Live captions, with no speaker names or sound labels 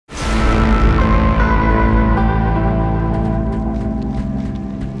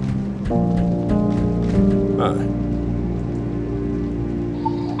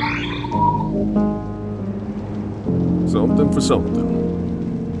something.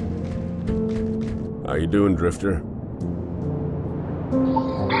 How you doing, Drifter?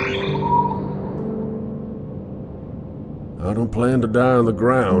 I don't plan to die on the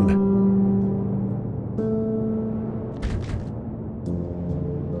ground.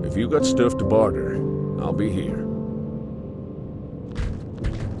 If you got stuff to barter, I'll be here.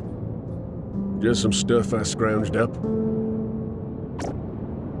 Just some stuff I scrounged up.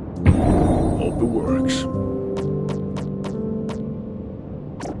 Hope it works.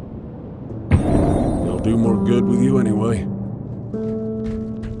 It'll do more good with you anyway.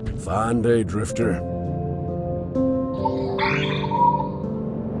 Fine day, Drifter.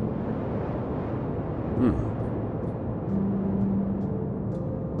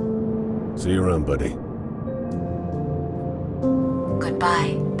 See you around, buddy.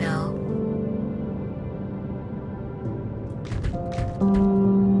 Goodbye, Bill.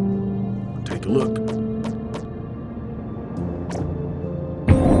 Take a look.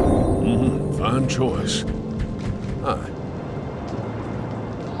 Fine choice. Hi.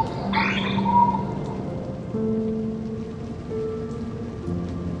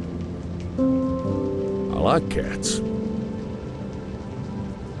 I like cats.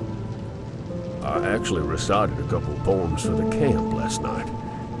 I actually recited a couple of poems for the camp last night.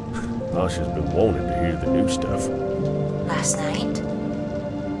 Asha's been wanting to hear the new stuff. Last night?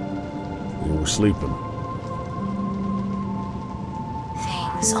 You were sleeping.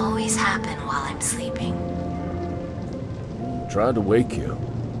 Things always happen while I'm sleeping. Tried to wake you.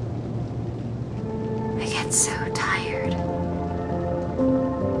 I get so tired.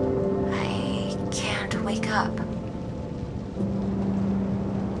 I can't wake up.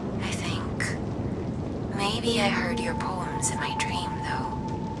 Maybe I heard your poems in my dream, though.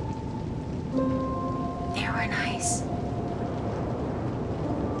 They were nice.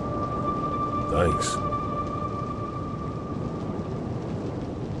 Thanks.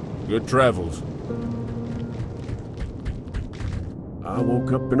 Good travels. I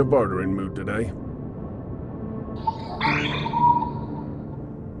woke up in a bartering mood today.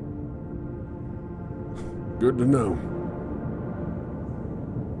 Good to know.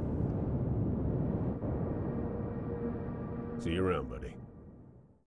 See you around, buddy.